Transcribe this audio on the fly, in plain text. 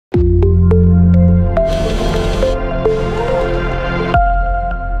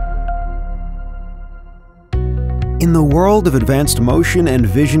In the world of advanced motion and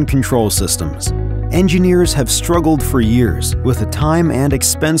vision control systems, engineers have struggled for years with the time and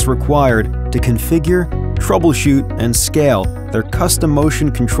expense required to configure, troubleshoot, and scale their custom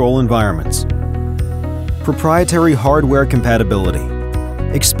motion control environments. Proprietary hardware compatibility,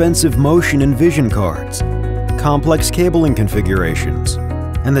 expensive motion and vision cards, complex cabling configurations,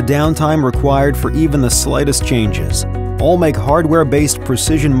 and the downtime required for even the slightest changes all make hardware-based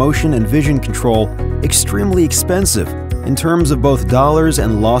precision motion and vision control extremely expensive in terms of both dollars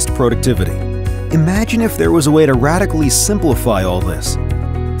and lost productivity. Imagine if there was a way to radically simplify all this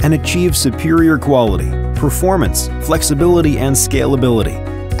and achieve superior quality, performance, flexibility, and scalability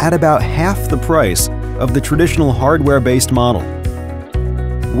at about half the price of the traditional hardware-based model.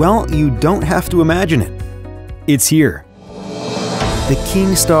 Well, you don't have to imagine it. It's here. The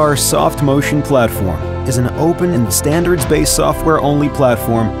KINGSTAR Soft Motion Platform is an open and standards-based software-only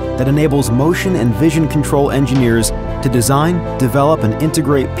platform that enables motion and vision control engineers to design, develop, and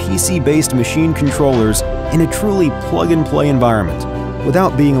integrate PC-based machine controllers in a truly plug-and-play environment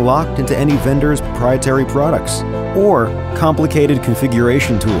without being locked into any vendor's proprietary products or complicated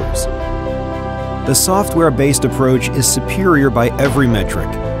configuration tools. The software-based approach is superior by every metric.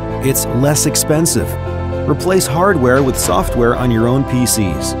 It's less expensive. Replace hardware with software on your own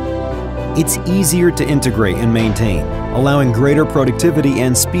PCs. It's easier to integrate and maintain, allowing greater productivity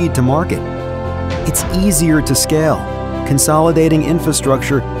and speed to market. It's easier to scale, consolidating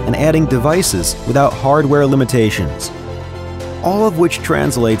infrastructure and adding devices without hardware limitations, all of which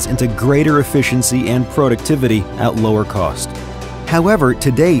translates into greater efficiency and productivity at lower cost. However,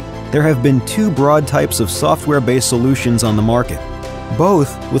 to date, there have been two broad types of software-based solutions on the market,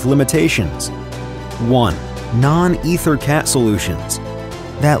 both with limitations. 1. Non-EtherCAT solutions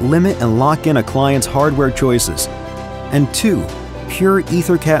that limit and lock in a client's hardware choices. And 2. Pure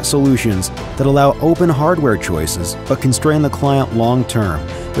EtherCAT solutions that allow open hardware choices but constrain the client long-term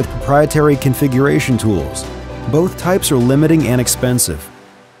with proprietary configuration tools. Both types are limiting and expensive.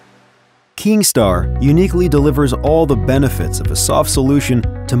 KINGSTAR uniquely delivers all the benefits of a soft solution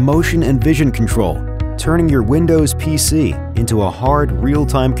to motion and vision control, turning your Windows PC into a hard,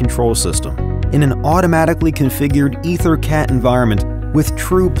 real-time control system in an automatically configured EtherCAT environment with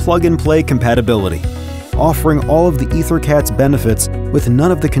true plug-and-play compatibility, offering all of the EtherCAT's benefits with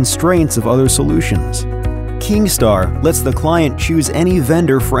none of the constraints of other solutions. KINGSTAR lets the client choose any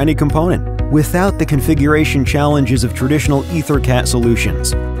vendor for any component without the configuration challenges of traditional EtherCAT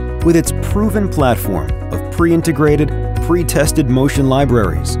solutions. With its proven platform of pre-integrated, pre-tested motion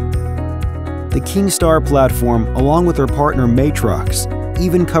libraries. The KINGSTAR platform, along with their partner Matrox,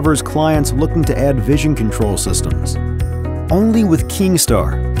 even covers clients looking to add vision control systems. Only with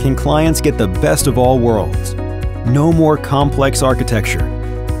KINGSTAR can clients get the best of all worlds. No more complex architecture.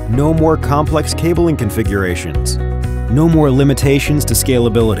 No more complex cabling configurations. No more limitations to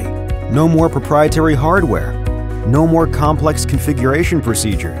scalability. No more proprietary hardware. No more complex configuration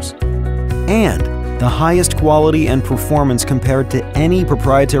procedures. And the highest quality and performance compared to any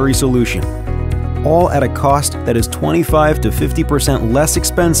proprietary solution. All at a cost that is 25 to 50% less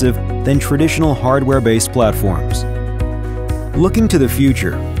expensive than traditional hardware-based platforms. Looking to the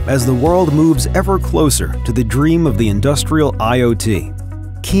future, as the world moves ever closer to the dream of the industrial IoT,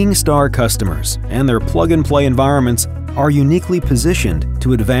 KINGSTAR customers and their plug-and-play environments are uniquely positioned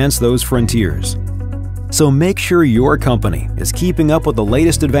to advance those frontiers. So make sure your company is keeping up with the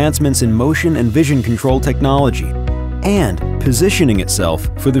latest advancements in motion and vision control technology and positioning itself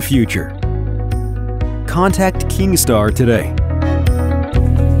for the future. Contact KINGSTAR today.